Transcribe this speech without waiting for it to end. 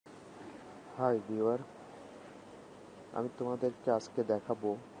High viewer, আমি তোমাদেরকে আজকে দেখাবো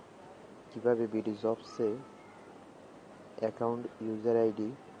কিভাবে বিডিজবসে অ্যাকাউন্ট ইউজার আইডি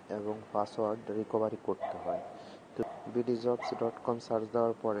এবং পাসওয়ার্ড রিকভারি করতে হয়। তো bdjobs.com সার্চ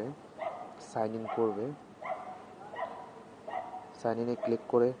দেওয়ার পরে সাইন ইন করবে। সাইন ইনে ক্লিক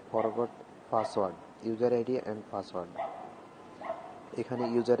করে forgot password, user ID and password. এখানে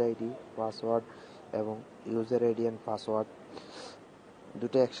ইউজার আইডি, পাসওয়ার্ড এবং ইউজার আইডি অ্যান্ড পাসওয়ার্ড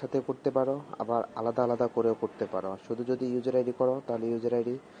দুটো একসাথে করতে পারো, আবার আলাদা আলাদা করেও করতে পারো। শুধু যদি ইউজার আইডি করো তাহলে ইউজার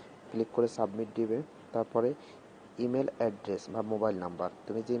আইডি ক্লিক করে সাবমিট দিবে। তারপরে ইমেল অ্যাড্রেস বা মোবাইল নাম্বার,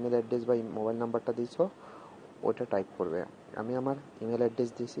 তুমি যে ইমেল অ্যাড্রেস বা মোবাইল নাম্বারটা দিয়েছো ওইটা টাইপ করবে। আমি আমার ইমেল অ্যাড্রেস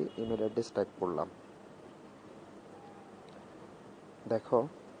দিয়েছি, ইমেল অ্যাড্রেস টাইপ করলাম। দেখো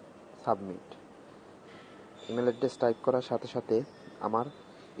সাবমিট। ইমেল অ্যাড্রেস টাইপ করার সাথে সাথে আমার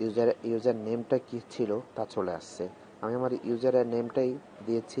ইউজার নেমটা কি ছিল তা চলে আসছে। আমি আমার ইউজারের নেমটাই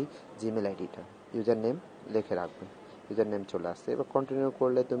দিয়েছি, জিমেল আইডিটা ইউজার নেম লিখে রাখবে। ইউজার নেম চলে আসছে। এবার কন্টিনিউ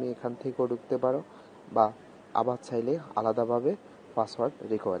করলে তুমি এখান থেকেও ঢুকতে পারো বা আবার চাইলে আলাদাভাবে পাসওয়ার্ড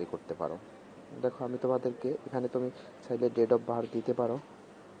রিকভারি করতে পারো। দেখো আমি তোমাদেরকে এখানে তুমি চাইলে ডেট অফ বার্থ দিতে পারো,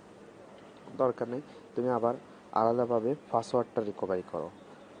 দরকার নেই। তুমি আবার আলাদাভাবে পাসওয়ার্ডটা রিকভারি করো।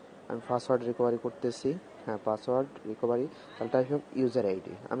 আমি পাসওয়ার্ড রিকভারি করতেছি। হ্যাঁ, পাসওয়ার্ড রিকভারি, তাহলে টাইপ হোক ইউজার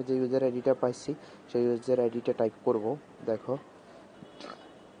আইডি। আমি যে ইউজার আইডিটা পাইছি সেই ইউজার আইডিটা টাইপ করব। দেখো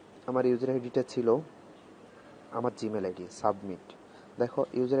আমার ইউজার আইডিটা ছিল আমার জিমেল আইডি। সাবমিট। দেখো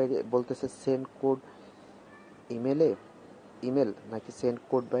ইউজার আইডি বলতেছে সেন্ড কোড ইমেল নাকি send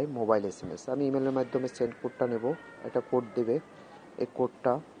code by mobile SMS। আমি ইমেলের মাধ্যমে সেন্ড কোডটা নেব। একটা কোড দেবে, এই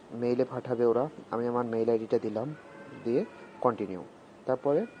কোডটা মেইলে পাঠাবে ওরা। আমি আমার মেইল আইডিটা দিলাম, দিয়ে কন্টিনিউ।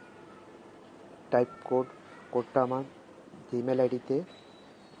 তারপরে টাইপ কোডটা আমার জিমেল আইডিতে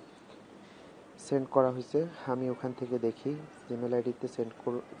সেন্ড করা হয়েছে। আমি ওখান থেকে দেখি জিমেল আইডিতে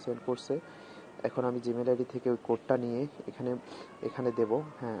সেন্ড করছে। এখন আমি জিমেল আইডি থেকে ওই কোডটা নিয়ে এখানে দেব।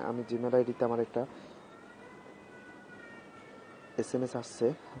 হ্যাঁ, আমি জিমেল আইডিতে আমার একটা SMS আসছে।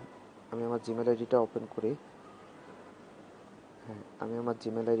 আমি আমার জিমেল আইডিটা ওপেন করি। হ্যাঁ, আমি আমার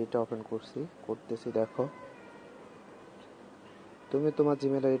জিমেল আইডিটা ওপেন করতেছি। দেখো তুমি তোমার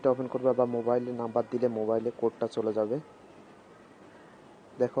জিমেল আইডিটা ওপেন করবে বা মোবাইলে নাম্বার দিলে মোবাইলে কোডটা চলে যাবে।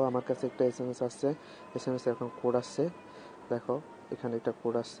 দেখো আমার কাছে একটা SMS আসছে। SMS এখন কোড আসছে। দেখো এখানে একটা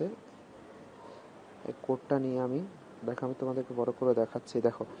কোড আসছে। এই কোডটা নিয়ে আমি তোমাদেরকে বড় করে দেখাচ্ছি।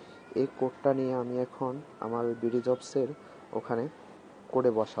 দেখো এই কোডটা নিয়ে আমি এখন আমার বিডিজবসের ওখানে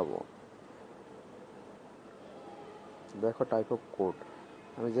কোডে বসাবো। দেখো টাইপ অফ কোড,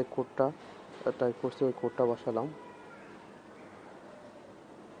 আমি যে কোডটা টাইপ করছি ওই কোডটা বসালাম।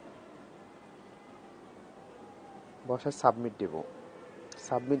 বসায় সাবমিট দেব।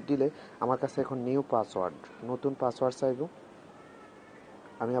 সাবমিট দিলে আমার কাছে এখন নিউ পাসওয়ার্ড, নতুন পাসওয়ার্ড চাইব।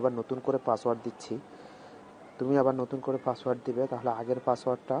 আমি আবার নতুন করে পাসওয়ার্ড দিচ্ছি। তুমি আবার নতুন করে পাসওয়ার্ড দিবে, তাহলে আগের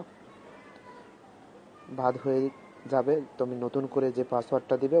পাসওয়ার্ডটা বাদ হয়ে যাবে। তুমি নতুন করে যে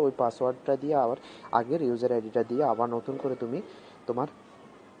পাসওয়ার্ডটা দিবে ওই পাসওয়ার্ডটা দিয়ে আবার আগের ইউজার আইডিটা দিয়ে আবার নতুন করে তুমি তোমার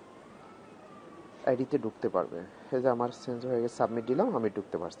আইডিতে ঢুকতে পারবে। এই যে আমার চেঞ্জ হয়ে গেছে, সাবমিট দিলাম, আমি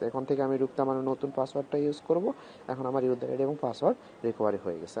ঢুকতে পারছি। এখন থেকে আমি ঢুকতে আমার নতুন পাসওয়ার্ডটা ইউজ করব। এখন আমার ইউজার আইডি এবং পাসওয়ার্ড রিকভারি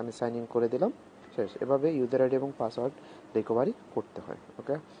হয়ে গেছে। আমি সাইন ইন করে দিলাম, শেষ। এভাবে ইউজার আইডি এবং পাসওয়ার্ড রিকভারি করতে হয়।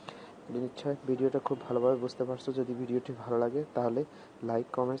 ওকে, নিশ্চয় ভিডিওটা খুব ভালোভাবে বুঝতে পারছো। যদি ভিডিওটি ভালো লাগে তাহলে লাইক,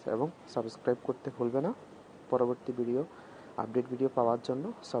 কমেন্টস এবং সাবস্ক্রাইব করতে ভুলবে না। পরবর্তী আপডেট ভিডিও পাওয়ার জন্য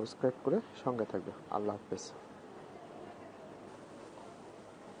সাবস্ক্রাইব করে সঙ্গে থাকবে। আল্লাহ হাফেজ।